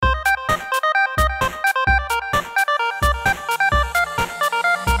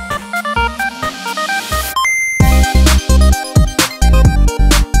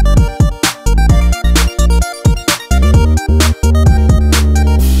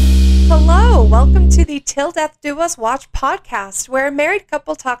the Till Death Do Us Watch podcast, where a married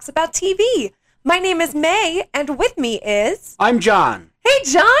couple talks about TV. My name is May, and with me is... I'm John. Hey,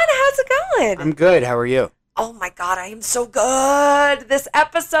 John, how's it going? I'm good. How are you? Oh my God, I am so good. This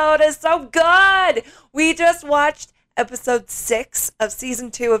episode is so good. We just watched episode 6 of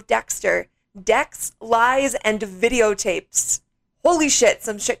season 2 of Dexter. Dex, Lies, and Videotapes. Holy shit,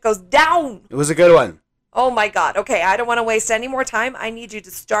 some shit goes down. It was a good one. Oh my God. Okay, I don't want to waste any more time. I need you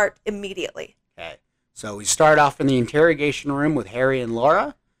to start immediately. Okay. So we start off in the interrogation room with Harry and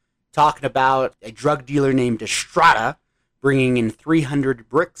Laura, talking about a drug dealer named Estrada bringing in 300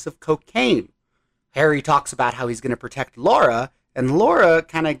 bricks of cocaine. Harry talks about how he's going to protect Laura, and Laura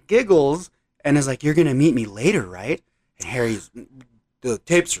kind of giggles and is like, "You're going to meet me later, right?" And Harry's, the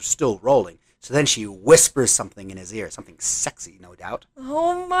tapes are still rolling. So then she whispers something in his ear, something sexy, no doubt.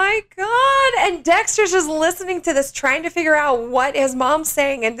 Oh my God. And Dexter's just listening to this, trying to figure out what his mom's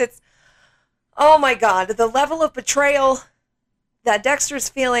saying. And it's, oh my God, the level of betrayal that Dexter's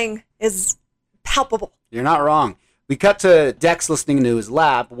feeling is palpable. You're not wrong. We cut to Dex listening to his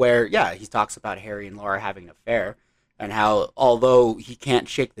lab where, yeah, he talks about Harry and Laura having an affair and how, although he can't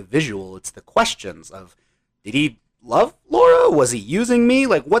shake the visual, it's the questions of, did he love Laura? Was he using me?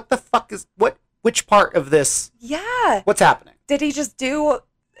 Like, what the fuck is, which part of this? Yeah. What's happening? Did he just do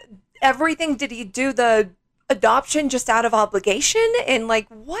everything? Did he do the adoption just out of obligation? And like,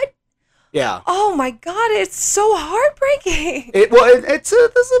 what? Yeah. Oh my God, it's so heartbreaking. It's a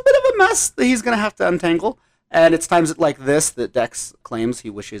bit of a mess that he's going to have to untangle. And it's times like this that Dex claims he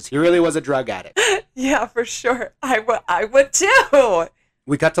wishes he really was a drug addict. Yeah, for sure. I would too.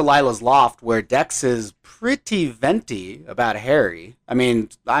 We cut to Lila's loft where Dex is pretty venti about Harry. I mean,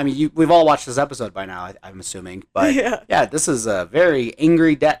 we've all watched this episode by now, I'm assuming. But yeah, this is a very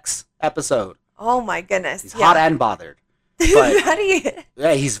angry Dex episode. Oh my goodness. He's hot and bothered. But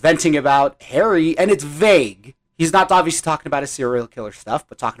yeah, he's venting about Harry, and it's vague. He's not obviously talking about his serial killer stuff,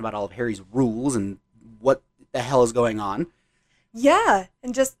 but talking about all of Harry's rules and what the hell is going on. Yeah,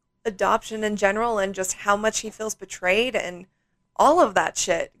 and just adoption in general and just how much he feels betrayed and all of that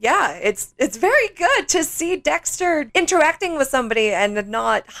shit. Yeah, it's very good to see Dexter interacting with somebody and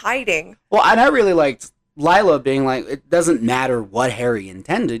not hiding. Well, and I really liked Lila being like, it doesn't matter what Harry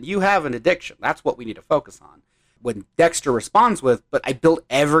intended. You have an addiction. That's what we need to focus on. When Dexter responds with, but I built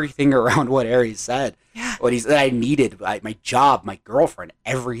everything around what Harry said. Yeah. What I needed, my job, my girlfriend,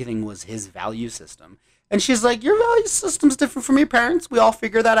 everything was his value system. And she's like, your value system's different from your parents. We all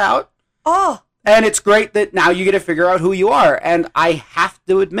figure that out. Oh. And it's great that now you get to figure out who you are. And I have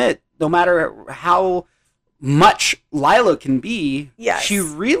to admit, no matter how much Lila can be, yes, she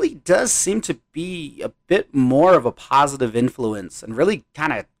really does seem to be a bit more of a positive influence and really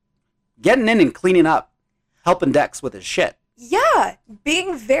kind of getting in and cleaning up, helping Dex with his shit. Yeah,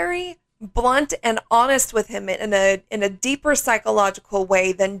 being very blunt and honest with him in a deeper psychological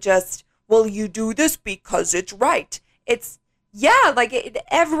way than just, well, you do this because it's right. It's, yeah, like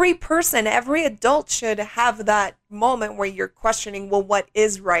every person, every adult should have that moment where you're questioning, well, what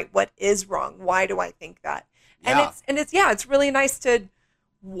is right? What is wrong? Why do I think that? Yeah. And it's really nice to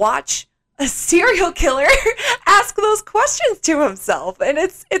watch a serial killer ask those questions to himself. And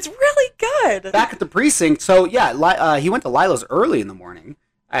it's really good. Back at the precinct. So yeah, he went to Lila's early in the morning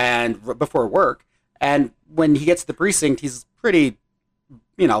and before work. And when he gets to the precinct, he's pretty,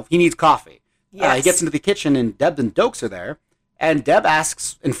 he needs coffee. Yes. He gets into the kitchen and Deb and Dokes are there. And Deb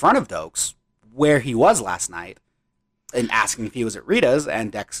asks in front of Dokes where he was last night and asking if he was at Rita's.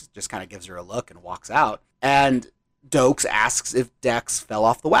 And Dex just kind of gives her a look and walks out. And Dokes asks if Dex fell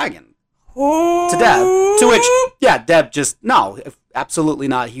off the wagon to Deb. To which, yeah, Deb just, no, absolutely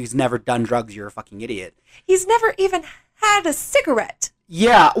not. He's never done drugs. You're a fucking idiot. He's never even had a cigarette.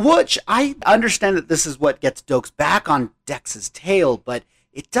 Yeah, which I understand that this is what gets Dokes back on Dex's tail, but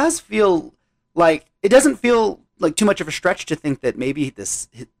it doesn't feel like too much of a stretch to think that maybe his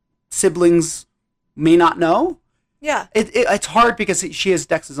siblings may not know. Yeah. It's hard because she is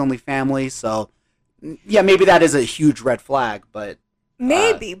Dex's only family, so yeah, maybe that is a huge red flag, but...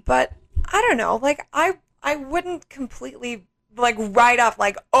 Maybe, but I don't know. Like, I wouldn't completely, like, write off,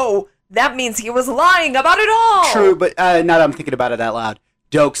 like, oh, that means he was lying about it all. True, but now that I'm thinking about it out loud,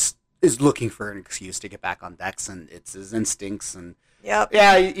 Dokes is looking for an excuse to get back on Dex, and it's his instincts, and... Yep.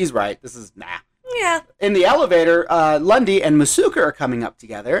 Yeah, he's right. This is, nah. Yeah. In the elevator, Lundy and Masuka are coming up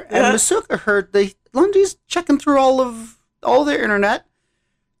together, and Masuka heard Lundy's checking through all their internet,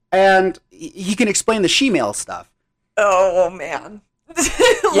 and he can explain the she-mail stuff. Oh, man.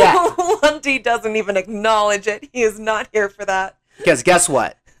 Yeah. Lundy doesn't even acknowledge it. He is not here for that. Because guess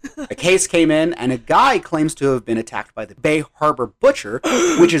what? A case came in, and a guy claims to have been attacked by the Bay Harbor Butcher,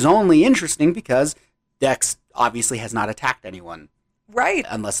 which is only interesting because Dex obviously has not attacked anyone Right.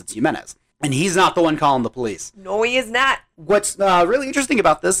 unless it's Jimenez. And he's not the one calling the police. No, he is not. What's really interesting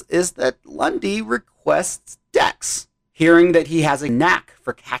about this is that Lundy requests Dex, hearing that he has a knack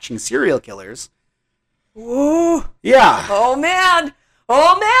for catching serial killers. Ooh. Yeah. Oh, man.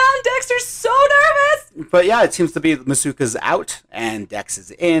 Oh, man. Dexter's so nervous. But yeah, it seems to be Masuka's out and Dex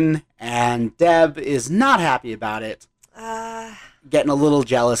is in, and Deb is not happy about it. Getting a little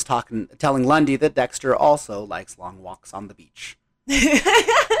jealous, telling Lundy that Dexter also likes long walks on the beach.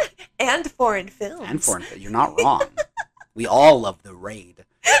 And foreign films. And foreign films. You're not wrong. We all love The Raid.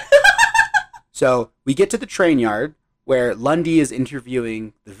 So we get to the train yard where Lundy is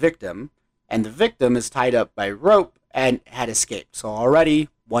interviewing the victim, and the victim is tied up by rope and had escaped. So already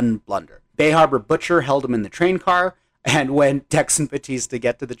one blunder. Bay Harbor Butcher held him in the train car, and when Dex and Batista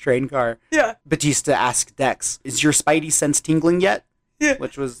get to the train car, Batista asks Dex, "Is your spidey sense tingling yet?" Yeah.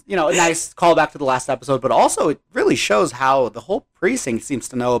 Which was, a nice callback to the last episode, but also it really shows how the whole precinct seems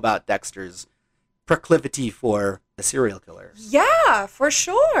to know about Dexter's proclivity for the serial killers. Yeah, for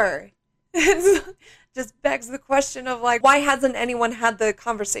sure. It just begs the question of, like, why hasn't anyone had the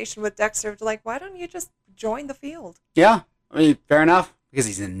conversation with Dexter to, like, why don't you just join the field? Yeah, I mean, fair enough, because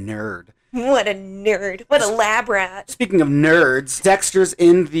he's a nerd. What a nerd. What a lab rat. Speaking of nerds, Dexter's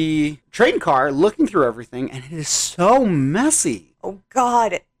in the train car looking through everything, and it is so messy. Oh,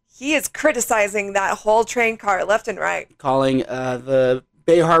 God. He is criticizing that whole train car left and right. Calling the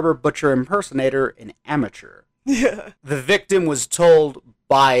Bay Harbor Butcher impersonator an amateur. Yeah. The victim was told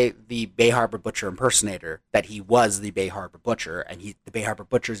by the Bay Harbor Butcher impersonator that he was the Bay Harbor Butcher, and the Bay Harbor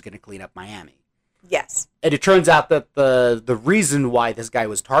Butcher is going to clean up Miami. Yes. And it turns out that the reason why this guy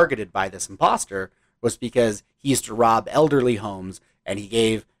was targeted by this imposter was because he used to rob elderly homes, and he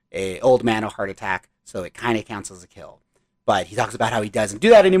gave an old man a heart attack, so it kind of counts as a kill. But he talks about how he doesn't do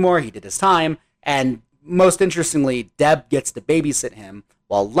that anymore, he did his time, and most interestingly, Deb gets to babysit him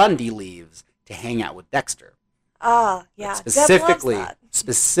while Lundy leaves to hang out with Dexter. Yeah.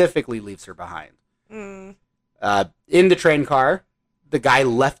 Specifically leaves her behind. Mm. In the train car, the guy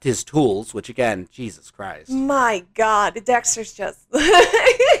left his tools, which again, Jesus Christ. My God, Dexter's just...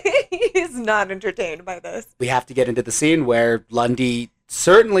 He's not entertained by this. We have to get into the scene where Lundy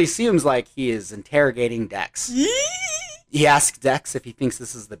certainly seems like he is interrogating Dex. He asks Dex if he thinks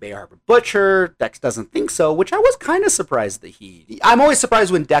this is the Bay Harbor Butcher. Dex doesn't think so, which I was kind of surprised that I'm always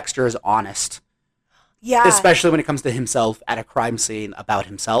surprised when Dexter is honest. Yeah. Especially when it comes to himself at a crime scene about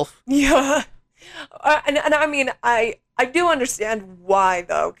himself. Yeah. And I mean, I do understand why,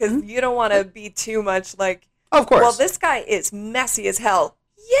 though, because you don't want to be too much like, of course. Well, this guy is messy as hell.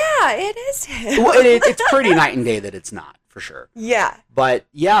 Yeah, it is him. Well, it's pretty night and day that it's not, for sure. Yeah. But,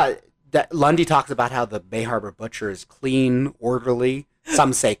 yeah, Lundy talks about how the Bay Harbor Butcher is clean, orderly,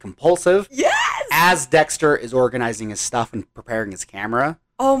 some say compulsive. Yes! As Dexter is organizing his stuff and preparing his camera.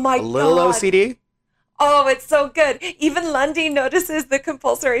 Oh, my God. A little OCD. Oh, it's so good. Even Lundy notices the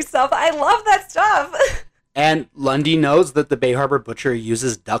compulsory stuff. I love that stuff. And Lundy knows that the Bay Harbor Butcher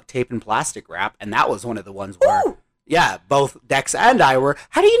uses duct tape and plastic wrap, and that was one of the ones where, yeah, both Dex and I were,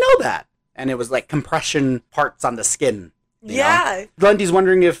 how do you know that? And it was like compression parts on the skin. Yeah. Know? Lundy's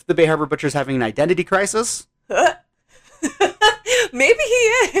wondering if the Bay Harbor Butcher's having an identity crisis. Maybe he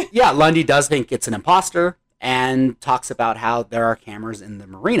is. Yeah, Lundy does think it's an imposter and talks about how there are cameras in the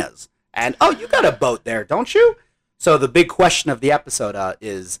marinas. And, oh, you got a boat there, don't you? So the big question of the episode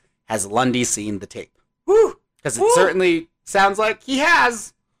is, has Lundy seen the tape? Because it certainly sounds like he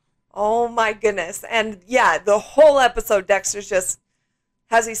has. Oh, my goodness. And, yeah, the whole episode, Dexter's just,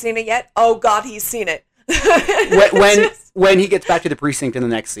 has he seen it yet? Oh, God, he's seen it. When he gets back to the precinct in the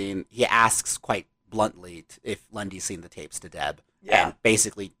next scene, he asks quite bluntly if Lundy's seen the tapes to Deb. Yeah. And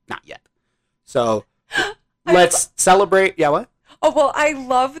basically, not yet. So, let's celebrate. Yeah, what? Oh, well, I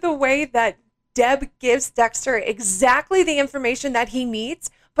love the way that Deb gives Dexter exactly the information that he needs,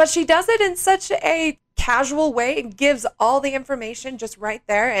 but she does it in such a casual way and gives all the information just right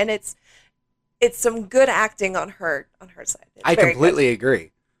there, and it's some good acting on her side. I completely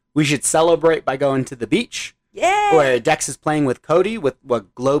agree. We should celebrate by going to the beach. Yeah. Where Dex is playing with Cody with a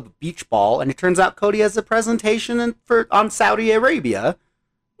globe beach ball, and it turns out Cody has a presentation on Saudi Arabia,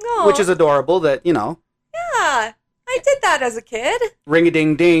 which is adorable that, Yeah. I did that as a kid.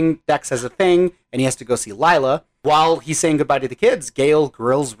 Ring-a-ding-ding, Dex has a thing, and he has to go see Lila. While he's saying goodbye to the kids, Gale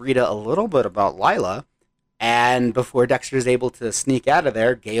grills Rita a little bit about Lila, and before Dexter is able to sneak out of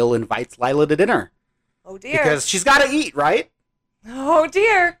there, Gale invites Lila to dinner. Oh, dear. Because she's got to eat, right? Oh,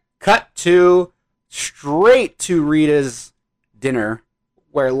 dear. Cut straight to Rita's dinner,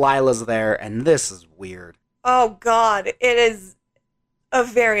 where Lila's there, and this is weird. Oh, God. It is... A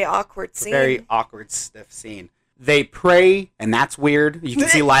very awkward scene. Very awkward, stiff scene. They pray, and that's weird. You can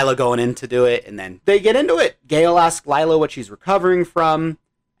see Lila going in to do it, and then they get into it. Gale asks Lila what she's recovering from,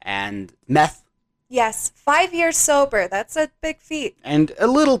 and meth. Yes, 5 years sober. That's a big feat. And a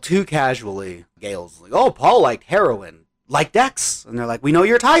little too casually, Gale's like, oh, Paul liked heroin, like Dex. And they're like, we know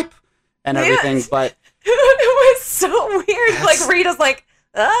your type, and everything, Yes. but... It was so weird. Yes. Like, Rita's like,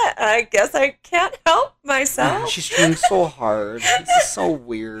 I guess I can't help myself. She's trying so hard. This is so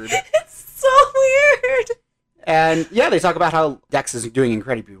weird. It's so weird. And yeah, they talk about how Dex is doing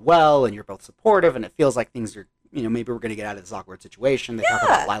incredibly well, and you're both supportive, and it feels like things are, maybe we're going to get out of this awkward situation. They talk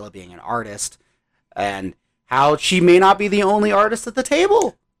about Lila being an artist, and how she may not be the only artist at the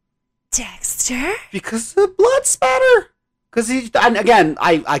table. Dexter? Because of blood spatter. Because and again,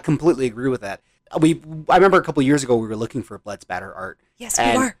 I completely agree with that. I remember a couple years ago we were looking for blood spatter art. Yes, we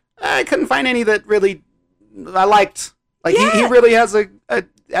and were. I couldn't find any that really I liked. Like he Yeah. really has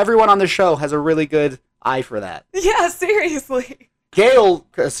everyone on the show has a really good eye for that. Yeah, seriously. Gale,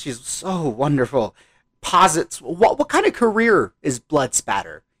 because she's so wonderful, posits what kind of career is blood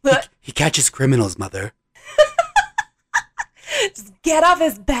spatter? He catches criminals, mother. Just get off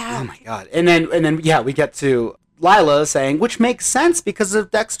his back. Oh my god! And then yeah, we get to Lila saying, which makes sense because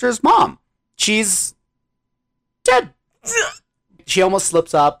of Dexter's mom. She's dead. She almost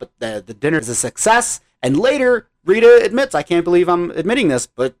slips up, but the dinner is a success. And later, Rita admits, I can't believe I'm admitting this,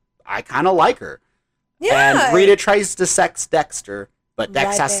 but I kind of like her. Yeah. And Rita tries to sex Dexter, but Dex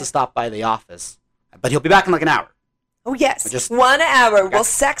Right has there. to stop by the office. But he'll be back in like an hour. Oh, yes. Just- 1 hour. Okay. We'll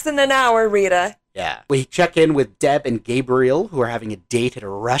sex in an hour, Rita. Yeah. We check in with Deb and Gabriel, who are having a date at a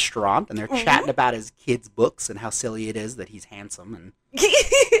restaurant, and they're Mhm. chatting about his kids' books and how silly it is that he's handsome. And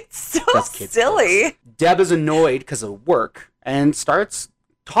It's so That's kids' silly. Deb is annoyed because of work and starts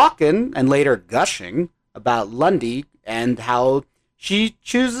talking and later gushing about Lundy and how he's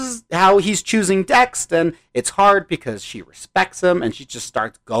choosing Dex, and it's hard because she respects him, and she just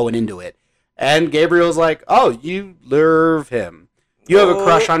starts going into it. And Gabriel's like, oh, you love him. You have a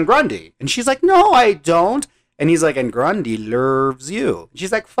crush on Grundy. And she's like, no, I don't. And he's like, and Grundy loves you. And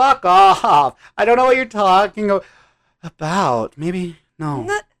she's like, fuck off. I don't know what you're talking about. Maybe, no.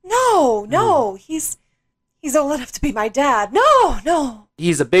 No. He's old enough to be my dad. No.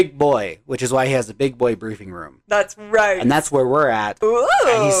 He's a big boy, which is why he has a big boy briefing room. That's right. And that's where we're at. Ooh.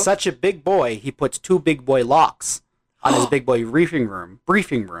 And he's such a big boy, he puts 2 big boy locks on his big boy briefing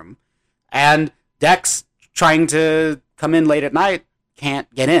room. And Dex, trying to come in late at night,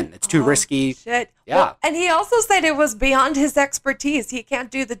 can't get in. It's too risky. Shit. Yeah. Well, and he also said it was beyond his expertise. He can't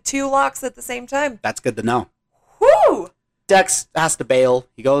do the 2 locks at the same time. That's good to know. Whoo! Dex has to bail.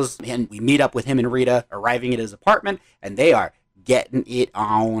 He goes, and we meet up with him and Rita, arriving at his apartment, and they are getting it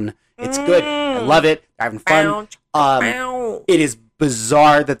on. It's good. I love it. They're having fun. Ow. It is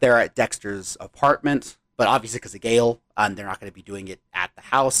bizarre that they're at Dexter's apartment, but obviously because of Gale, they're not going to be doing it at the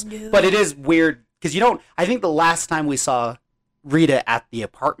house. No. But it is weird because I think the last time we saw Rita at the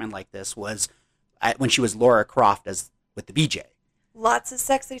apartment like this was when she was Laura Croft with the BJ. Lots of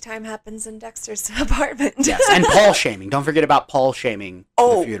sexy time happens in Dexter's apartment. Yes, and Paul shaming. Don't forget about Paul shaming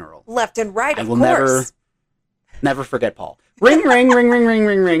at the funeral. Left and right, I of will course. never forget Paul. Ring, ring, ring, ring, ring,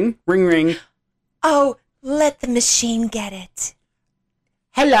 ring, ring, ring, ring. Oh, let the machine get it.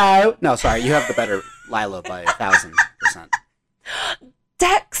 Hello. No, sorry, you have the better Lila by 1,000%.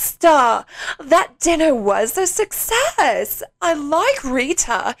 Dexter, that dinner was a success. I like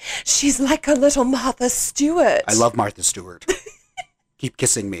Rita. She's like a little Martha Stewart. I love Martha Stewart. Keep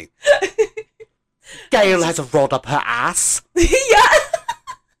kissing me. Gail has rolled up her ass. Yeah.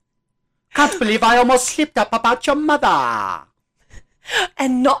 Can't believe I almost slipped up about your mother.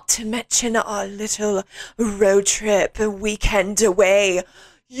 And not to mention our little road trip weekend away.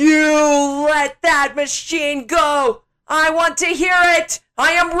 You let that machine go. I want to hear it.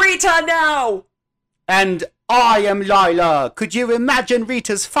 I am Rita now. And I am Lila. Could you imagine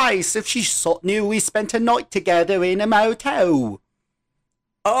Rita's face if she knew we spent a night together in a motel?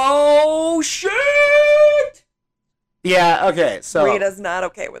 Oh, shit. Yeah, okay, so... Rita's not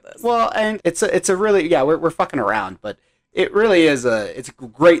okay with this. Well, and it's a really... Yeah, we're fucking around, but it really is it's a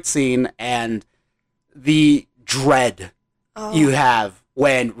great scene, and the dread you have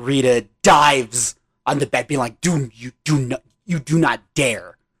when Rita dives on the bed, being like, you do not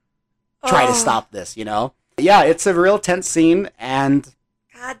dare try to stop this, Yeah, it's a real tense scene, and...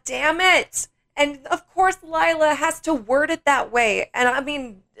 God damn it. And of course Lila has to word it that way. And I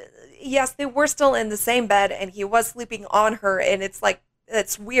mean, yes, they were still in the same bed and he was sleeping on her, and it's like,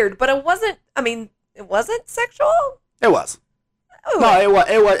 it's weird, but it wasn't sexual? It was. Oh. No,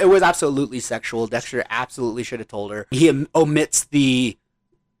 it was absolutely sexual. Dexter absolutely should have told her. He omits the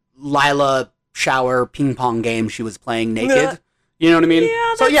Lila shower ping pong game she was playing naked. You know what I mean?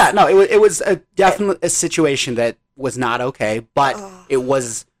 Yeah, so yeah, no, it was definitely a situation that was not okay, but it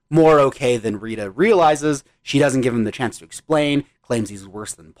was more okay than Rita realizes. She doesn't give him the chance to explain, claims he's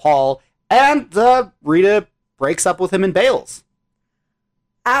worse than Paul, and Rita breaks up with him and bails.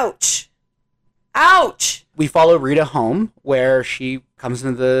 Ouch. Ouch. We follow Rita home, where she comes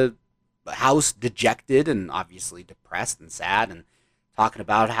into the house dejected and obviously depressed and sad and talking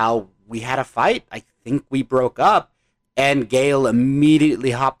about how we had a fight. I think we broke up. And Gale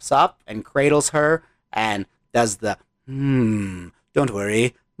immediately hops up and cradles her and does the, don't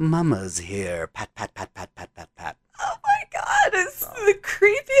worry, Mama's here. Pat, pat, pat, pat, pat, pat, pat. Oh my God, it's the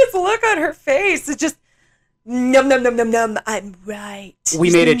creepiest look on her face. It's just, num, num, num, num, num, I'm right.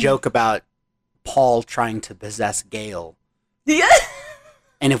 We made a joke about Paul trying to possess Gale. Yeah.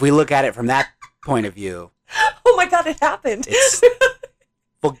 And if we look at it from that point of view. Oh my God, it happened.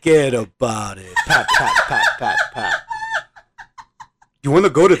 Forget about it. Pat, pat, pat, pat, pat. You want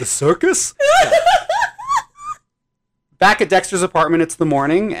to go to the circus? Yeah. Back at Dexter's apartment, it's the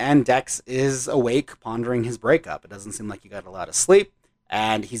morning, and Dex is awake, pondering his breakup. It doesn't seem like he got a lot of sleep,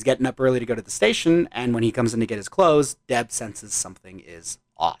 and he's getting up early to go to the station, and when he comes in to get his clothes, Deb senses something is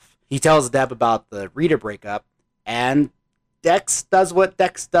off. He tells Deb about the Rita breakup, and Dex does what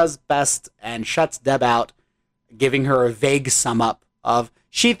Dex does best and shuts Deb out, giving her a vague sum up of,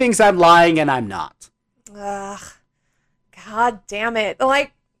 she thinks I'm lying and I'm not. Ugh. God damn it.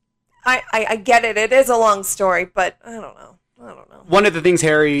 Like, I get it. It is a long story, but I don't know. One of the things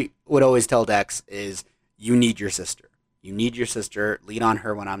Harry would always tell Dex is, you need your sister. You need your sister. Lean on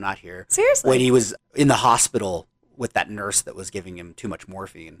her when I'm not here. Seriously. When he was in the hospital with that nurse that was giving him too much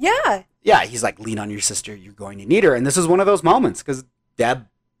morphine. Yeah. Yeah, he's like, lean on your sister. You're going to need her. And this is one of those moments because Deb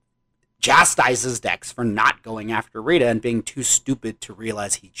chastises Dex for not going after Rita and being too stupid to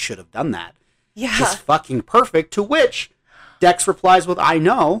realize he should have done that. Yeah. Just fucking perfect, to which Dex replies with, I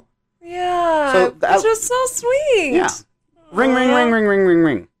know. Yeah. So it's just so sweet. Yeah. Ring, ring, ring, ring, ring, ring,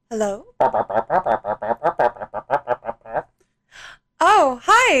 ring. Hello? Oh,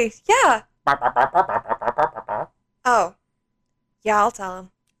 hi. Yeah. Oh. Yeah, I'll tell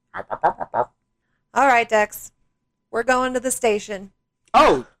him. All right, Dex. We're going to the station.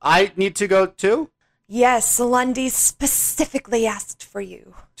 Oh, I need to go too? Yes, Lundy specifically asked for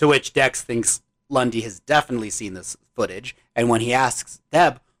you. To which Dex thinks Lundy has definitely seen this footage, and when he asks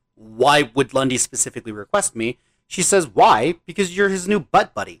Deb, why would Lundy specifically request me, she says, why? Because you're his new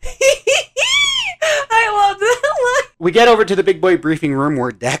butt buddy. I love that line. We get over to the big boy briefing room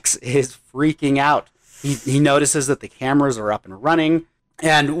where Dex is freaking out. He notices that the cameras are up and running,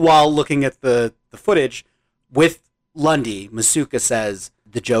 and while looking at the footage with Lundy, Masuka says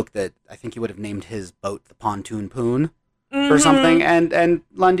the joke that I think he would have named his boat the Pontoon Poon or something, and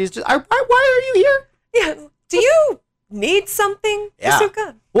Lundy's just, why are you here? Yeah. Do you need something,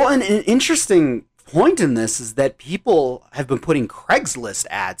 Masuka? Well, an interesting point in this is that people have been putting Craigslist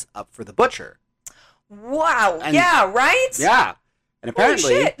ads up for the butcher. Wow. And, yeah, right? Yeah. And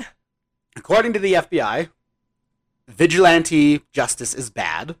apparently, Holy shit. according to the FBI, vigilante justice is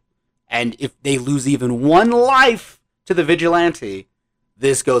bad, and if they lose even one life to the vigilante,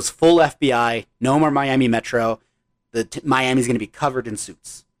 this goes full FBI, no more Miami Metro. Miami's going to be covered in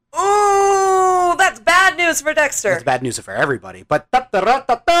suits. Ooh, that's bad news for Dexter. That's bad news for everybody. But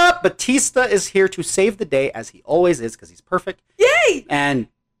Batista is here to save the day, as he always is, because he's perfect. Yay! And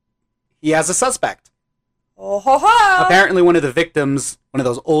he has a suspect. Oh, ho, ho. Apparently one of the victims, one of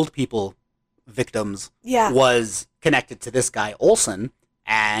those old people victims, Yeah. was connected to this guy, Olson,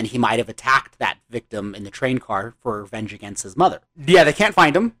 and he might have attacked that victim in the train car for revenge against his mother. Yeah, they can't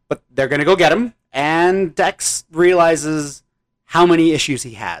find him, but they're going to go get him, and Dex realizes how many issues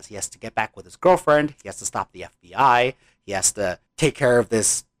he has. He has to get back with his girlfriend, he has to stop the FBI, he has to take care of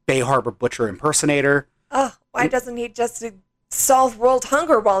this Bay Harbor Butcher impersonator. Oh, why doesn't he just solve world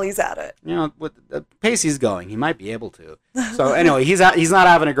hunger while he's at it? You know, with the pace he's going, he might be able to. So anyway, he's not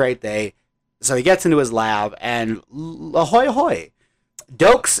having a great day. So he gets into his lab, and ahoy ahoy,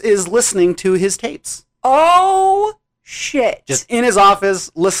 Dokes is listening to his tapes. Oh, shit. Just in his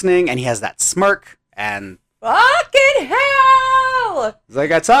office, listening, and he has that smirk, and fucking hell! he's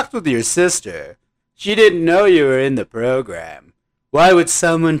like, I talked with your sister. She didn't know you were in the program. Why would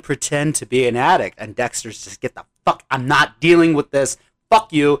someone pretend to be an addict? And Dexter's just, get the fuck, I'm not dealing with this.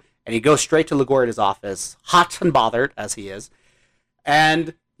 Fuck you. And he goes straight to LaGuardia's office, hot and bothered, as he is.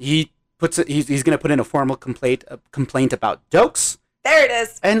 And he's going to put in a formal complaint about Dokes. There it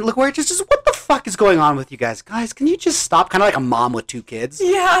is. And LaGuardia just, what the fuck is going on with you guys? Guys, can you just stop? Kind of like a mom with two kids.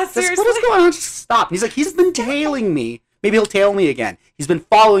 Yeah, Just, seriously. what is going on? Just stop. And he's like, he's been tailing me Maybe he'll tail me again. He's been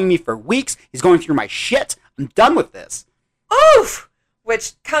following me for weeks. He's going through my shit. I'm done with this. Oof!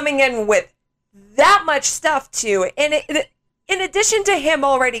 Which, coming in with that much stuff, too, and in addition to him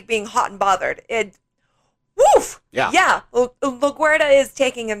already being hot and bothered, woof! Yeah, LaGuerta is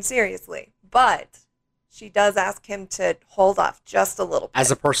taking him seriously, but she does ask him to hold off just a little bit.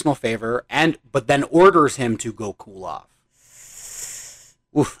 As a personal favor, but then orders him to go cool off.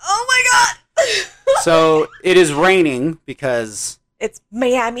 Oof. Oh my god! So it is raining because... It's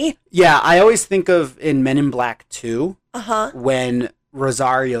Miami. Yeah, I always think of in Men in Black 2, uh-huh, when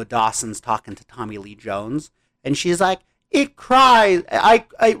Rosario Dawson's talking to Tommy Lee Jones, and she's like, it cries,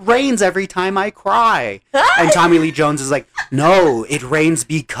 it rains every time I cry. And Tommy Lee Jones is like, no, it rains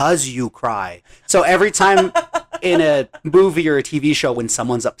because you cry. So every time in a movie or a TV show when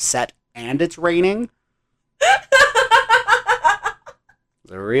someone's upset and it's raining, it's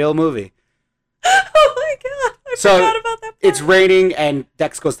a real movie. Oh my god, I forgot about that part. It's raining, and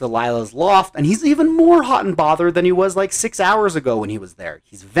Dex goes to Lila's loft, and he's even more hot and bothered than he was like 6 hours ago when he was there.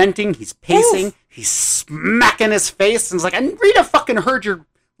 He's venting, he's pacing, Oof. He's smacking his face, and he's like, Rita fucking heard your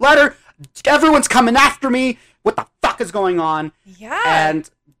letter. Everyone's coming after me. What the fuck is going on? Yeah. And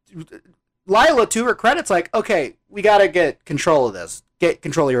Lila, to her credit's like, okay, we gotta get control of this. Get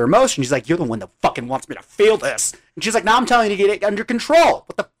control of your emotions. She's like, you're the one that fucking wants me to feel this. And she's like, now I'm telling you to get it under control.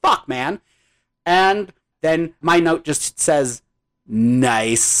 What the fuck, man? And then my note just says,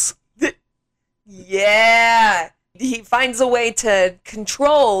 nice. Yeah. He finds a way to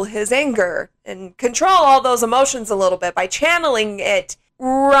control his anger and control all those emotions a little bit by channeling it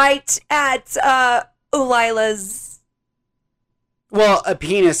right at Lila's... Well, a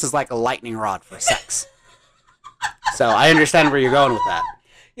penis is like a lightning rod for sex. So I understand where you're going with that.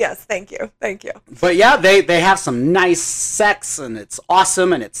 Yes, thank you. Thank you. But yeah, they have some nice sex, and it's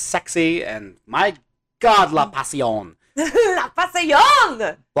awesome, and it's sexy, and my God, la pasión. La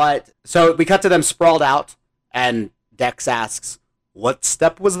pasión! But, so we cut to them sprawled out, and Dex asks, what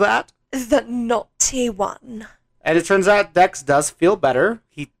step was that? The naughty one. And it turns out Dex does feel better.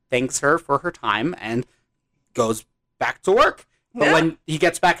 He thanks her for her time, and goes back to work. But when he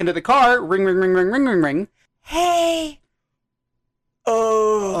gets back into the car, ring, ring, ring, ring, ring, ring, ring. Hey.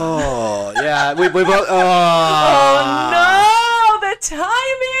 Oh, yeah. We both. Oh no! The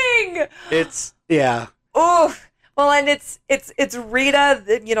timing. It's yeah. Oh well, and it's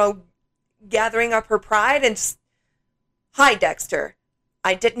Rita, gathering up her pride and just, hi Dexter,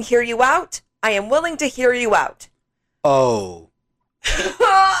 I didn't hear you out. I am willing to hear you out. Oh.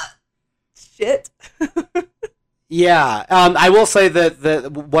 Shit. Yeah. I will say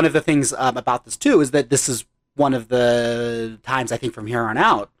that one of the things about this too is that this is one of the times I think from here on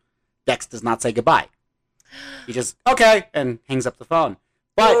out, Dex does not say goodbye. He just, okay, and hangs up the phone.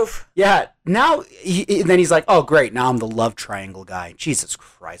 But, Oof. Yeah, now, then he's like, oh, great, now I'm the love triangle guy. Jesus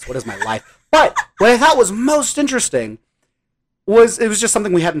Christ, what is my life? But what I thought was most interesting was, it was just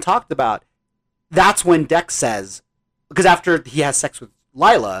something we hadn't talked about. That's when Dex says, because after he has sex with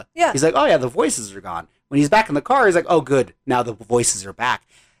Lila, he's like, oh yeah, the voices are gone. When he's back in the car, he's like, oh good, now the voices are back.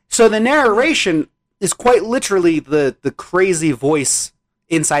 So the narration is quite literally the crazy voice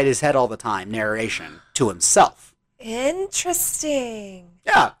inside his head all the time, narration to himself. Interesting.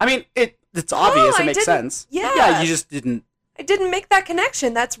 Yeah, I mean, it's obvious, it makes sense. Yeah, you just didn't. I didn't make that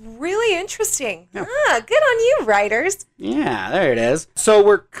connection. That's really interesting. Yeah. Good on you, writers. Yeah, there it is. So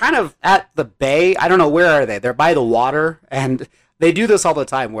we're kind of at the bay. I don't know, where are they? They're by the water, and they do this all the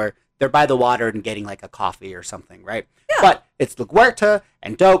time where they're by the water and getting like a coffee or something, right? Yeah. But it's LaGuerta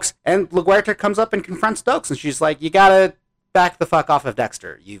and Dokes, and LaGuerta comes up and confronts Dokes, and she's like, you gotta back the fuck off of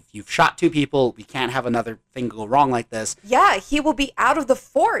Dexter. You've shot 2 people. We can't have another thing go wrong like this. Yeah, he will be out of the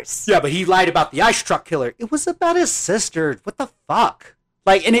force. Yeah, but he lied about the ice truck killer. It was about his sister. What the fuck?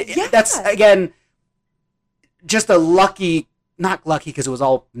 Like, and that's, again, just a lucky, not lucky because it was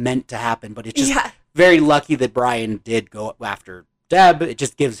all meant to happen, but it's just very lucky that Brian did go after Deb. It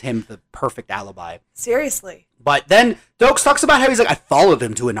just gives him the perfect alibi. Seriously. But then Dokes talks about how he's like, I followed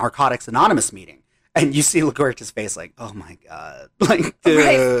him to a Narcotics Anonymous meeting. And you see LaGuerta's face like, oh my God. Like,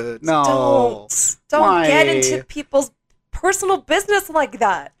 dude, no. Don't get into people's personal business like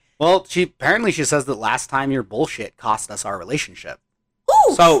that. Well, she says that last time your bullshit cost us our relationship.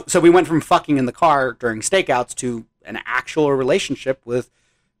 Ooh. So we went from fucking in the car during stakeouts to an actual relationship with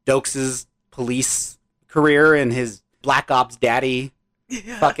Dokes' police career and his Black Ops daddy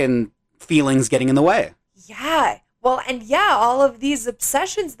fucking feelings getting in the way. Yeah. Well, and all of these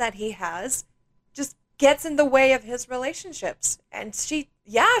obsessions that he has just gets in the way of his relationships. And she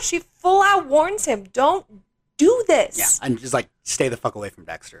full out warns him, don't do this. Yeah, and just like stay the fuck away from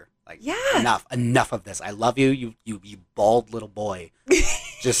Dexter. Like, Yeah. enough of this. I love you, you bald little boy.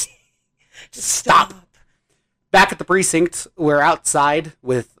 Just stop. Back at the precinct, we're outside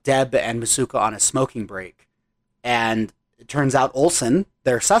with Deb and Masuka on a smoking break, and it turns out Olsen,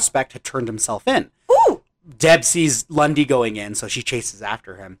 their suspect, had turned himself in. Ooh. Deb sees Lundy going in, so she chases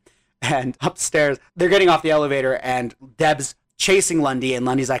after him. And upstairs, they're getting off the elevator, and Deb's chasing Lundy, and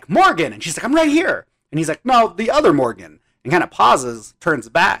Lundy's like, Morgan! And she's like, I'm right here! And he's like, no, the other Morgan. And kind of pauses, turns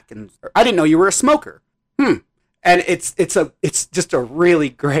back, and I didn't know you were a smoker. And it's just a really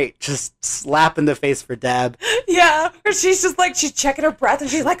great just slap in the face for Deb. Yeah, or she's just like, she's checking her breath, and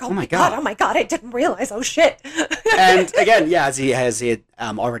she's like, oh my god, I didn't realize, oh shit. And again, yeah, as he had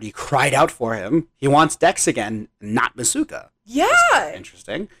already cried out for him, he wants Dex again, not Masuka. Yeah.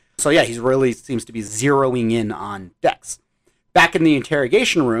 Interesting. So yeah, he really seems to be zeroing in on Dex. Back in the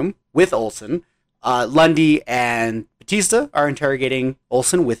interrogation room with Olsen, Lundy and Batista are interrogating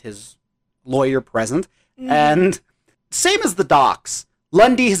Olsen with his lawyer present. And same as the docs,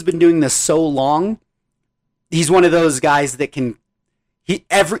 Lundy has been doing this so long. He's one of those guys that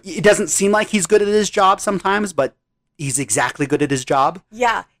it doesn't seem like he's good at his job sometimes, but he's exactly good at his job.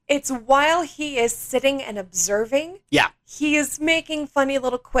 Yeah. It's while he is sitting and observing. Yeah. He is making funny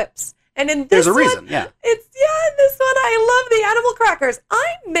little quips. And in this There's a one, reason, yeah. In this one, I love the animal crackers.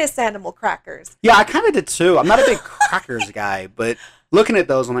 I miss animal crackers. Yeah, I kind of did too. I'm not a big crackers guy, but looking at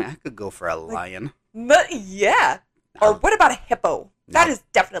those, I'm like, I could go for a lion. But yeah. Or what about a hippo? That is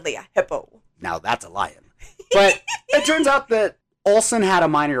definitely a hippo. Now that's a lion. But it turns out that Olsen had a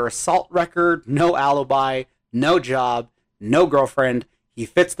minor assault record, no alibi, no job, no girlfriend. He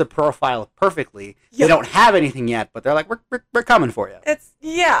fits the profile perfectly. Yep. They don't have anything yet, but they're like, we're coming for you.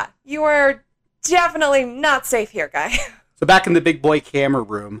 You are definitely not safe here, guy. So back in the big boy camera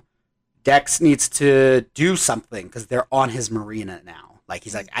room, Dex needs to do something because they're on his marina now. Like,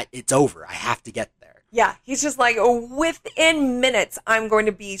 he's like, it's over. I have to get there. Yeah, he's just like, within minutes, I'm going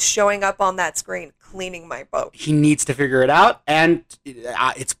to be showing up on that screen, cleaning my boat. He needs to figure it out, and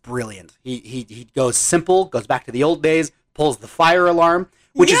it's brilliant. He goes simple, goes back to the old days, pulls the fire alarm,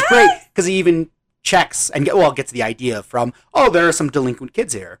 which is great because he even checks and gets the idea from, there are some delinquent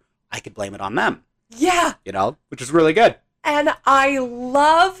kids here. I could blame it on them. Yeah. Which is really good. And I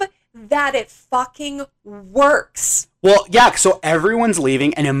love that it fucking works. Well, yeah, so everyone's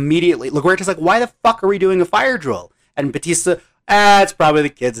leaving, and immediately, LaGuerta's like, why the fuck are we doing a fire drill? And Batista, it's probably the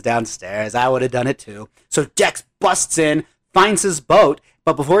kids downstairs. I would have done it too. So Dex busts in, finds his boat,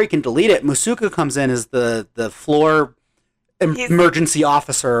 but before he can delete it, Masuka comes in as the floor emergency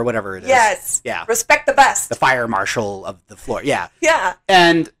officer or whatever it is. Yes. Yeah. Respect the best. The fire marshal of the floor. Yeah. Yeah.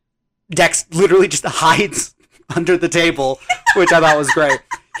 And Dex literally just hides under the table, which I thought was great.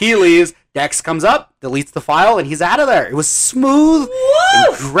 He leaves. Dex comes up, deletes the file, and he's out of there. It was smooth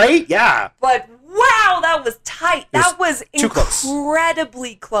and great. Yeah. But wow, that was tight. That was too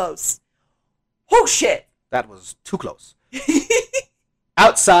incredibly close. Oh, shit. That was too close.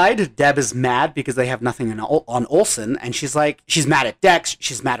 Outside, Deb is mad because they have nothing on Olsen, and she's mad at Dex,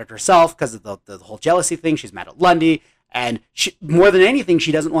 she's mad at herself because of the whole jealousy thing, she's mad at Lundy, and more than anything,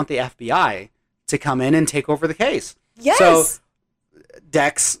 she doesn't want the FBI to come in and take over the case. Yes! So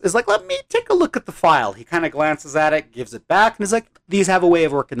Dex is like, let me take a look at the file. He kind of glances at it, gives it back, and is like, these have a way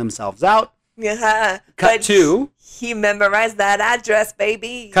of working themselves out. Yeah. Cut to... He memorized that address,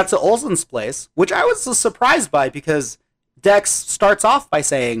 baby. Cut to Olsen's place, which I was surprised by because Dex starts off by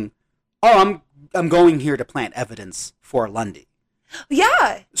saying, I'm going here to plant evidence for Lundy.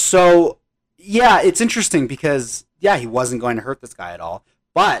 Yeah. So, yeah, it's interesting because, he wasn't going to hurt this guy at all.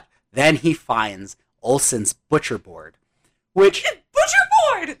 But then he finds Olsen's butcher board, which...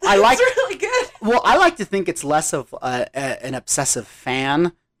 Butcher board! That's really good. Well, I like to think it's less of an obsessive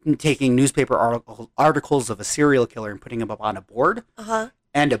fan taking newspaper articles of a serial killer and putting them up on a board. Uh-huh.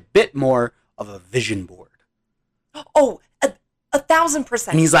 And a bit more of a vision board. Oh, 1,000%.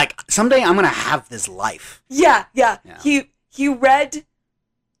 And he's like, someday I'm going to have this life. Yeah. He read,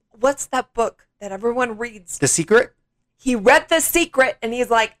 what's that book that everyone reads? The Secret? He read The Secret, and he's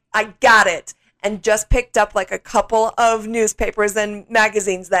like, I got it. And just picked up like a couple of newspapers and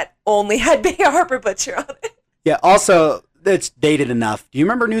magazines that only had B. Harper Butcher on it. Yeah, also, it's dated enough. Do you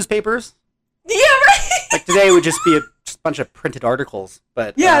remember newspapers? Yeah, right? Like today it would just be a bunch of printed articles,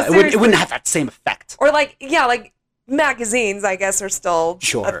 but it wouldn't have that same effect. Or like magazines, I guess, are still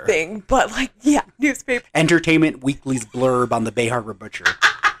a thing. But newspaper. Entertainment Weekly's blurb on the Bay Harbor Butcher.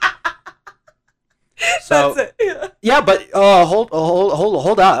 So, that's it. Yeah, but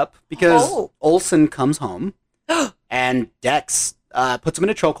hold up, because Olsen comes home and Dex puts him in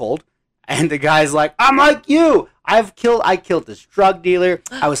a chokehold And the guy's like, I'm like you. I killed this drug dealer.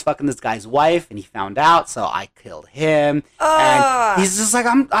 I was fucking this guy's wife, and he found out, so I killed him. And he's just like,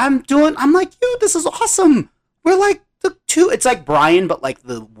 I'm like you. This is awesome. We're like the two. It's like Brian, but like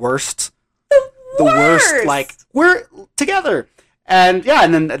the worst. The worst. Like, we're together. And yeah,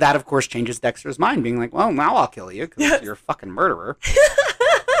 and then that of course changes Dexter's mind, being like, well, now I'll kill you because you're a fucking murderer.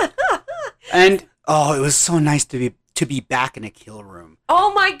 And oh, it was so nice to be back in a kill room.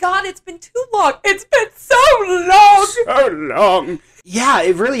 Oh my God, it's been too long. It's been so long. So long. Yeah,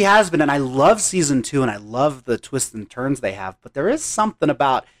 it really has been. And I love season 2 and I love the twists and turns they have. But there is something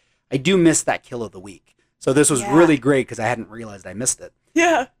about, I do miss that kill of the week. So this was really great because I hadn't realized I missed it.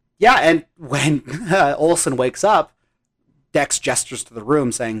 Yeah. Yeah, and when Olsen wakes up, Dex gestures to the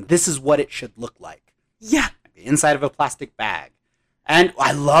room saying, this is what it should look like. Yeah. Like the inside of a plastic bag. And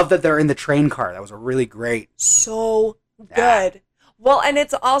I love that they're in the train car. That was a really great. So good. Well, and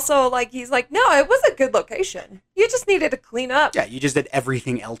it's also like, he's like, no, it was a good location. You just needed to clean up. Yeah, you just did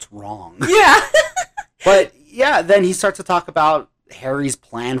everything else wrong. Yeah. But yeah, then he starts to talk about Harry's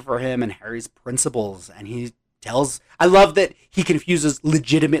plan for him and Harry's principles. And he tells, I love that he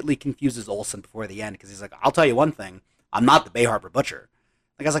legitimately confuses Olsen before the end. Because he's like, I'll tell you one thing. I'm not the Bay Harbor Butcher.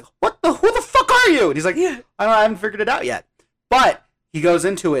 The guy's like, who the fuck are you? And he's like, I haven't figured it out yet. But he goes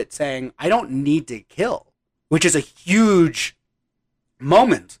into it saying, I don't need to kill, which is a huge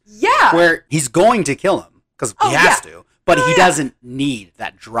moment. Yeah. Where he's going to kill him because he has to, but he doesn't need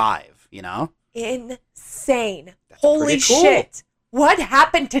that drive, you know? Insane. That's Holy cool. shit. What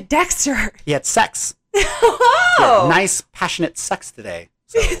happened to Dexter? He had sex. Oh. He had nice, passionate sex today.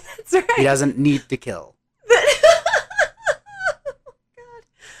 So That's right. he doesn't need to kill.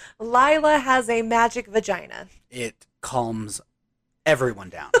 Lila has a magic vagina. It calms everyone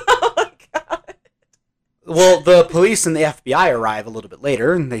down. Oh my God. Well, the police and the FBI arrive a little bit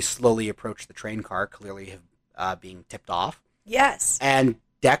later, and they slowly approach the train car, clearly being tipped off. Yes. And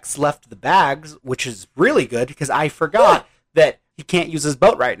Dex left the bags, which is really good, because I forgot that he can't use his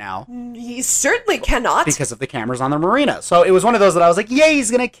boat right now. He certainly cannot. Because of the cameras on the marina. So it was one of those that I was like, yay, he's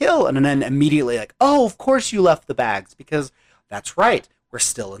going to kill. And then immediately like, oh, of course you left the bags, because that's right. We're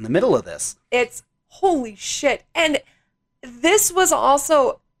still in the middle of this. It's holy shit. And this was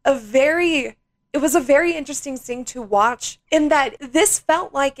also a very interesting thing to watch in that this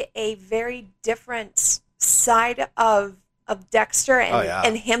felt like a very different side of Dexter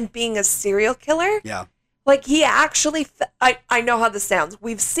and him being a serial killer. Yeah. Like he actually, I know how this sounds.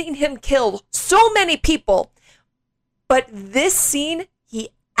 We've seen him kill so many people, but this scene, he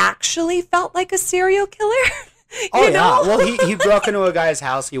actually felt like a serial killer. Oh, you know? yeah. Well, he broke into a guy's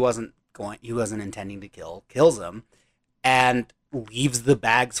house he wasn't intending to kill, kills him, and leaves the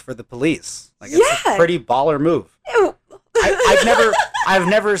bags for the police. Like, it's a pretty baller move. I've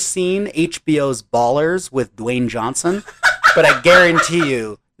never seen HBO's Ballers with Dwayne Johnson, but I guarantee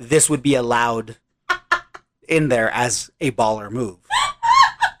you this would be allowed in there as a baller move.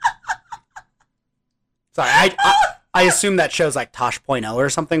 Sorry, I assume that show's like Tosh.0 or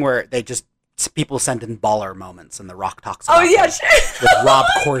something where they just people send in baller moments and The Rock talks about Sure. with Rob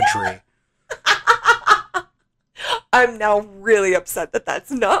Corddry. I'm now really upset that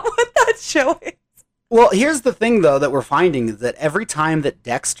that's not what that show is. Well, here's the thing, though, that we're finding is that every time that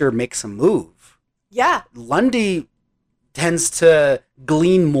Dexter makes a move, Lundy tends to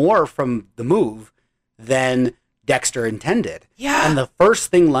glean more from the move than Dexter intended. Yeah. And the first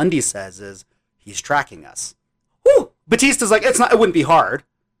thing Lundy says is, he's tracking us. Whew. Batista's like, it wouldn't be hard.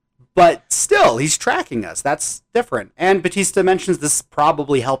 But still, he's tracking us. That's different. And Batista mentions this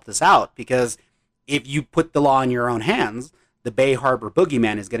probably helped us out because if you put the law in your own hands, the Bay Harbor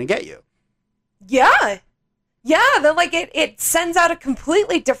boogeyman is going to get you. Yeah. Yeah, it sends out a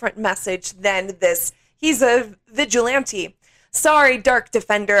completely different message than this. He's a vigilante. Sorry, Dark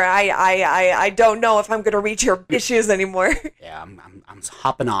Defender. I don't know if I'm going to reach your issues anymore. Yeah, I'm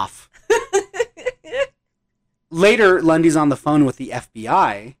hopping off. Later, Lundy's on the phone with the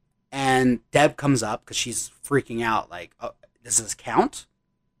FBI. And Deb comes up because she's freaking out, like, oh, does this count?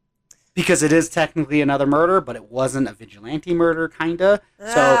 Because it is technically another murder, but it wasn't a vigilante murder, kind of.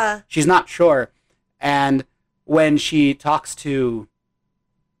 So she's not sure. And when she talks to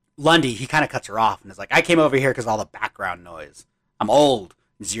Lundy, he kind of cuts her off and is like, I came over here because of all the background noise. I'm old.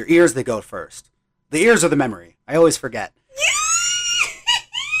 It's your ears that go first. The ears are the memory. I always forget.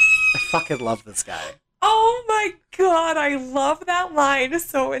 I fucking love this guy. Oh my God, I love that line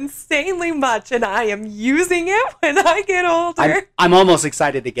so insanely much, and I am using it when I get older. I'm almost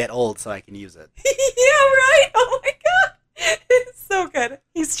excited to get old so I can use it. Yeah, right? Oh my God. It's so good.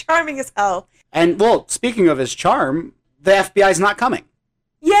 He's charming as hell. And, well, speaking of his charm, the FBI's not coming.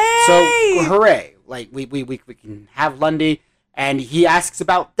 Yay! So, hooray. Like, we can have Lundy, and he asks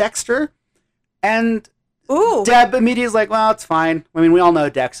about Dexter, and Ooh. Deb immediately is like, well, it's fine. I mean, we all know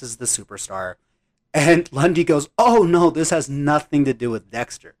Dex is the superstar. And Lundy goes, oh, no, this has nothing to do with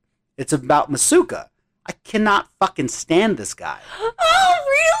Dexter. It's about Masuka. I cannot fucking stand this guy. Oh,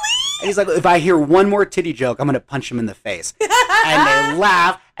 really? And he's like, if I hear one more titty joke, I'm going to punch him in the face. And they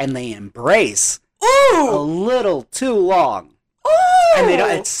laugh, and they embrace Ooh. a little too long. Ooh. And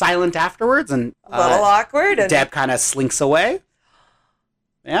it's silent afterwards, and a little awkward. And Deb kind of slinks away.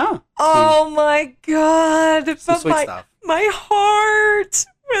 Yeah. Oh, my God. Some But sweet stuff. my heart.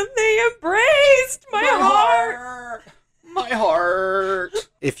 When they embraced my heart. My heart.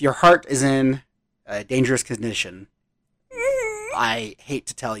 If your heart is in a dangerous condition, I hate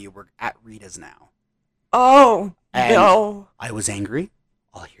to tell you, we're at Rita's now. Oh, And no. I was angry.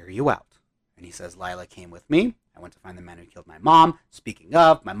 I'll hear you out. And he says, Lila came with me. I went to find the man who killed my mom. Speaking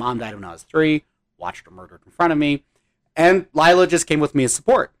of, my mom died when I was 3. Watched her murdered in front of me. And Lila just came with me as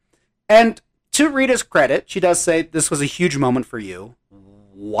support. And to Rita's credit, she does say, this was a huge moment for you.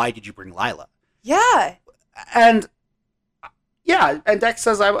 Why did you bring Lila? Yeah. And Dex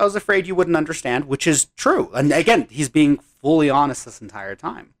says, I was afraid you wouldn't understand, which is true. And again, he's being fully honest this entire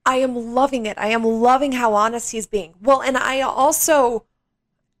time. I am loving it. I am loving how honest he's being. Well, and I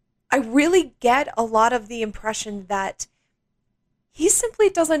really get a lot of the impression that he simply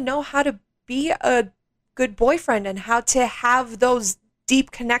doesn't know how to be a good boyfriend and how to have those deep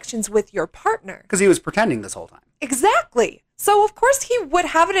connections with your partner. Because he was pretending this whole time. Exactly. So, of course, he would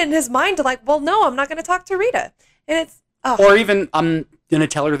have it in his mind to like, well, no, I'm not going to talk to Rita. And it's... Or even, I'm going to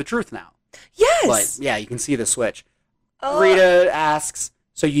tell her the truth now. Yes. But, yeah, you can see the switch. Rita asks,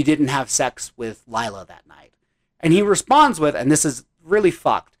 so you didn't have sex with Lila that night? And he responds with, and this is really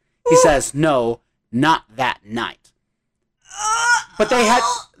fucked, he says, no, not that night. But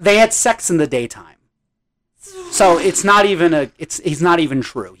they had sex in the daytime. So it's not even he's not even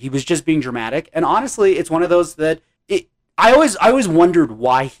true. He was just being dramatic. And honestly, it's one of those that I always wondered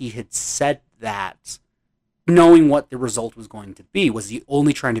why he had said that, knowing what the result was going to be. Was he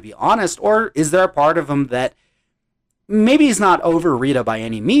only trying to be honest, or is there a part of him that maybe he's not over Rita by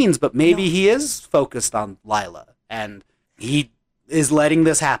any means, but maybe he is focused on Lila and he is letting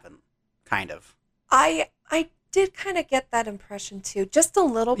this happen, kind of. I did kind of get that impression too, just a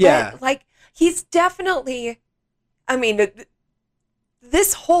little Yeah. bit. Like, he's definitely, I mean,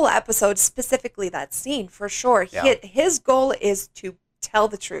 this whole episode, specifically that scene, for sure, Yeah. his goal is to tell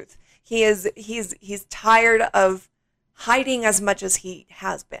the truth. He's tired of hiding as much as he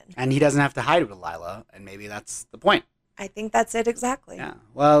has been. And he doesn't have to hide with Lila, and maybe that's the point. I think that's it exactly. Yeah.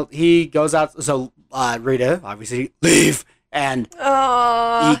 Well, he goes out, so Rita, obviously, leave, and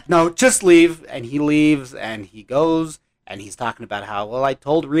no, just leave, and he leaves, and he goes, and he's talking about how, well, I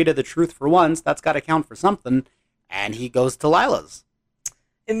told Rita the truth for once, that's got to count for something, and he goes to Lila's.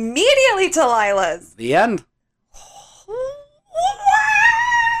 Immediately to Lila's. The end.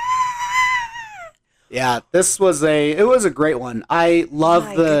 Yeah, it was a great one. I love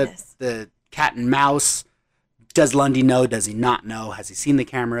My the goodness. cat and mouse. Does Lundy know? Does he not know? Has he seen the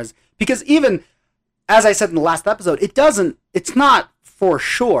cameras? Because even, as I said in the last episode, it's not for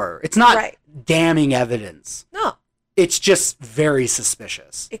sure. It's not Right. damning evidence. No, It's just very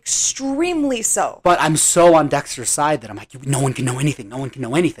suspicious. extremely so. But I'm so on Dexter's side that I'm like, no one can know anything. No one can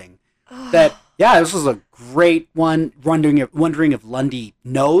know anything. That, yeah, this was a great one. Wondering if Lundy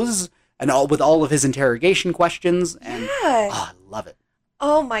knows, and with all of his interrogation questions. And Yeah. I love it.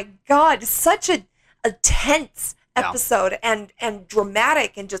 Oh my God, such a tense Yeah. episode and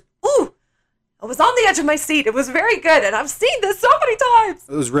dramatic and just, ooh, I was on the edge of my seat. It was very good, and I've seen this so many times.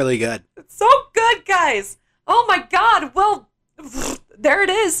 It was really good. It's so good, guys. Oh my God. Well, there it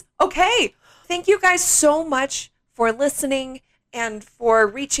is. Okay. Thank you guys so much for listening and for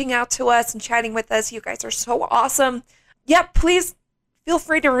reaching out to us and chatting with us. You guys are so awesome. Yeah, please feel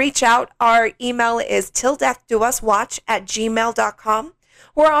free to reach out. Our email is tilldeathdouswatch@gmail.com.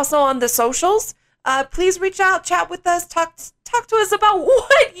 We're also on the socials. Please reach out, chat with us, talk to us about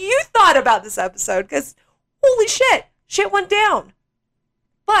what you thought about this episode, because holy shit went down.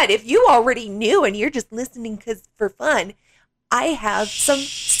 But if you already knew and you're just listening for fun, I have some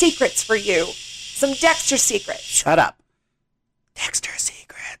secrets for you. Some Dexter secrets. Shut up. Dexter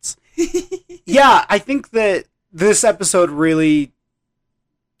secrets. Yeah, I think that this episode really,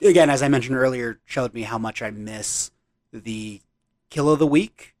 again, as I mentioned earlier, showed me how much I miss the kill of the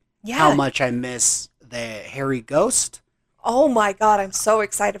week. Yeah. How much I miss the hairy ghost. Oh my God, I'm so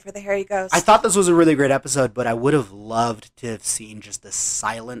excited for the hairy ghost. I thought this was a really great episode, but I would have loved to have seen just the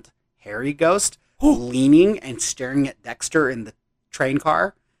silent hairy ghost leaning and staring at Dexter in the train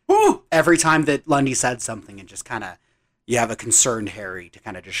car. whoo, every time that Lundy said something, and just kind of, you have a concerned Harry to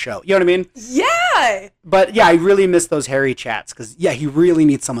kind of just show. You know what I mean? Yeah. But yeah, I really miss those Harry chats because, yeah, he really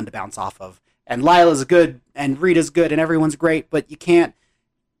needs someone to bounce off of. And Lila's good, and Rita's good, and everyone's great, but you can't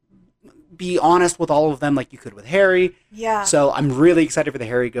be honest with all of them like you could with Harry. Yeah. So I'm really excited for the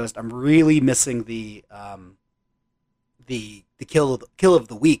Harry Ghost. I'm really missing the kill of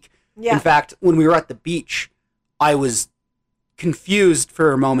the week. Yeah. In fact, when we were at the beach, I was confused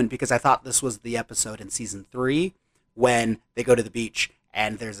for a moment because I thought this was the episode in season 3 when they go to the beach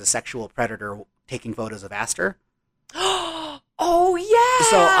and there's a sexual predator taking photos of Aster. Oh yeah.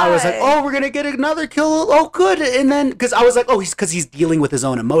 So I was like, oh, we're gonna get another kill. Oh, good. And then because I was like, oh, he's dealing with his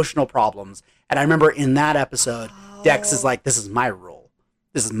own emotional problems. And I remember in that episode, Dex is like, this is my rule.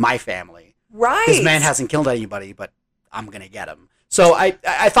 This is my family. Right. This man hasn't killed anybody, but I'm gonna get him. So I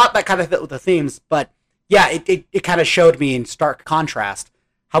thought that kind of fit with the themes, but yeah, it kind of showed me in stark contrast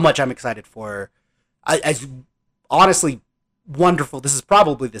how much I'm excited for. I honestly wonderful. This is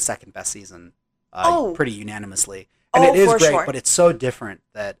probably the second best season, pretty unanimously. And it is great, sure. But it's so different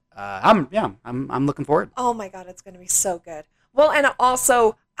that I'm looking forward. Oh my God, it's going to be so good. Well, and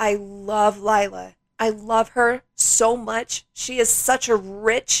also, I love Lila. I love her so much. She is such a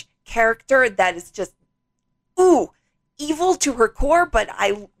rich character that is just, evil to her core, but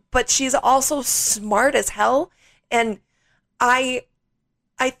she's also smart as hell. And I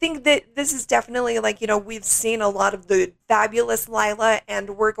think that this is definitely we've seen a lot of the fabulous Lila,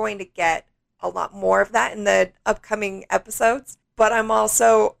 and we're going to get a lot more of that in the upcoming episodes. But I'm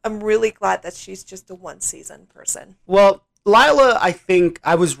really glad that she's just a one season person. Well, Lila, I think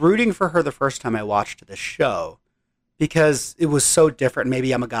I was rooting for her the first time I watched the show because it was so different.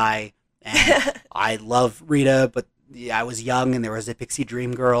 Maybe I'm a guy and I love Rita, but yeah, I was young and there was a pixie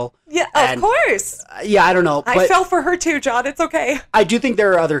dream girl. Yeah, of course. Yeah, I don't know. I fell for her too, John. It's okay. I do think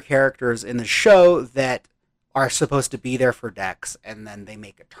there are other characters in the show that are supposed to be there for Dex, and then they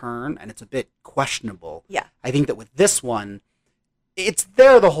make a turn, and it's a bit questionable. Yeah. I think that with this one, it's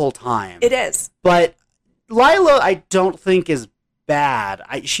there the whole time. It is. But Lila, I don't think is bad.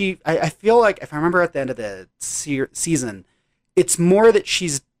 I feel like, if I remember at the end of the season, it's more that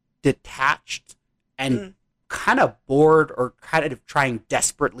she's detached and kind of bored or kind of trying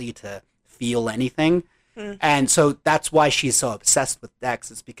desperately to feel anything. And so that's why she's so obsessed with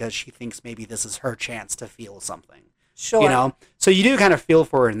Dex, is because she thinks maybe this is her chance to feel something. Sure. You know? So you do kind of feel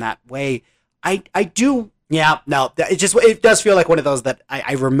for her in that way. I do. Yeah, no, it does feel like one of those that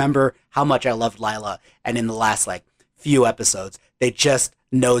I remember how much I loved Lila. And in the last few episodes, they just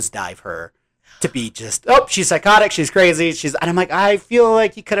nosedive her to be just, she's psychotic. She's crazy. And I'm like, I feel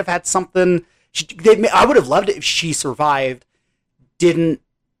like you could have had something. I would have loved it if she survived, didn't.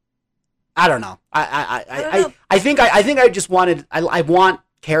 I don't know. I think I just wanted. I want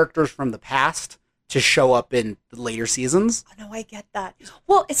characters from the past to show up in the later seasons. Oh, no, I get that.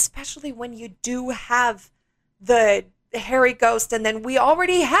 Well, especially when you do have the Harry Ghost, and then we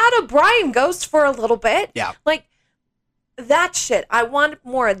already had a Brian Ghost for a little bit. Yeah. Like that shit. I want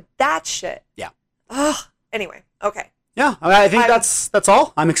more of that shit. Yeah. Ugh. Anyway. Okay. Yeah. I think that's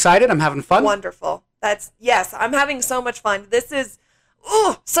all. I'm excited. I'm having fun. Wonderful. Yes. I'm having so much fun. This is.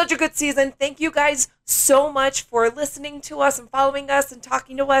 Such a good season. Thank you guys so much for listening to us and following us and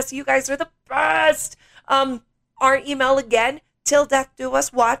talking to us. You guys are the best. Our email again,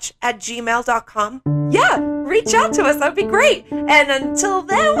 tilldeathdouswatch@gmail.com. Yeah, reach out to us. That'd be great. And until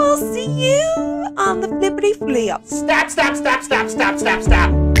then, we'll see you on the flippity flip. Stop.